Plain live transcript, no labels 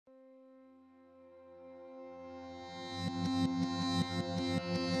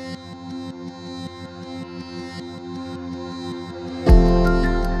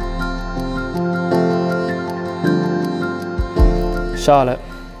Charlotte,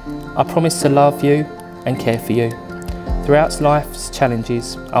 I promise to love you and care for you. Throughout life's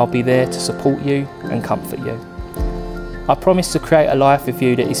challenges, I'll be there to support you and comfort you. I promise to create a life with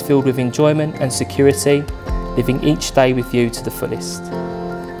you that is filled with enjoyment and security, living each day with you to the fullest.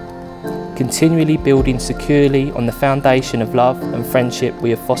 Continually building securely on the foundation of love and friendship we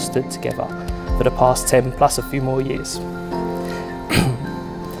have fostered together for the past 10 plus a few more years.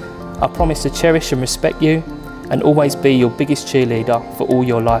 I promise to cherish and respect you and always be your biggest cheerleader for all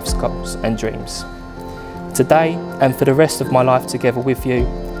your life's goals and dreams. Today and for the rest of my life together with you,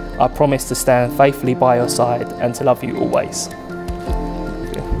 I promise to stand faithfully by your side and to love you always.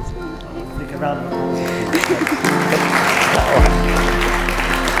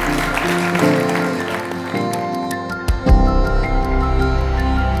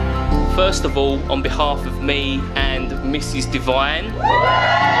 First of all, on behalf of me and Mrs. Divine,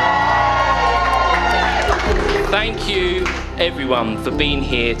 thank you everyone for being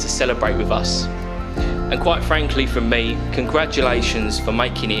here to celebrate with us. And quite frankly from me, congratulations for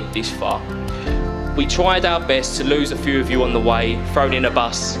making it this far. We tried our best to lose a few of you on the way, thrown in a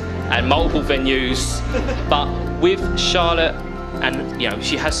bus and multiple venues, but with Charlotte, and you know,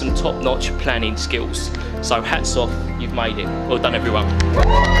 she has some top-notch planning skills. So hats off, you've made it. Well done everyone.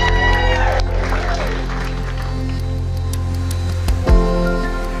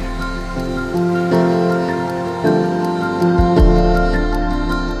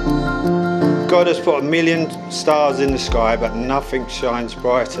 God has put a million stars in the sky, but nothing shines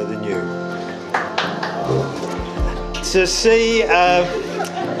brighter than you. To see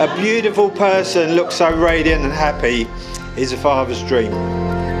a beautiful person look so radiant and happy is a father's dream.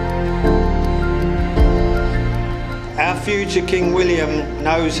 Our future King William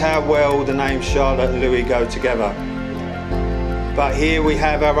knows how well the names Charlotte and Louis go together. But here we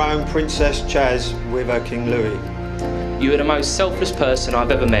have our own Princess Chaz with her King Louis. You are the most selfless person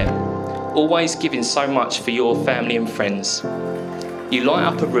I've ever met. Always giving so much for your family and friends. You light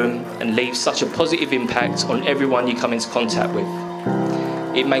up a room and leave such a positive impact on everyone you come into contact with.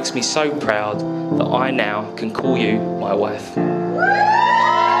 It makes me so proud that I now can call you my wife.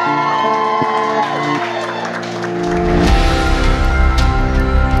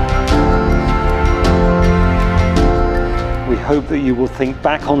 We hope that you will think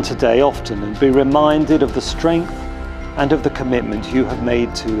back on today often and be reminded of the strength and of the commitment you have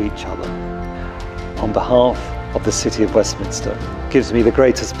made to each other. On behalf of the City of Westminster, it gives me the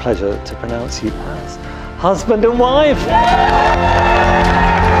greatest pleasure to pronounce you as husband and wife.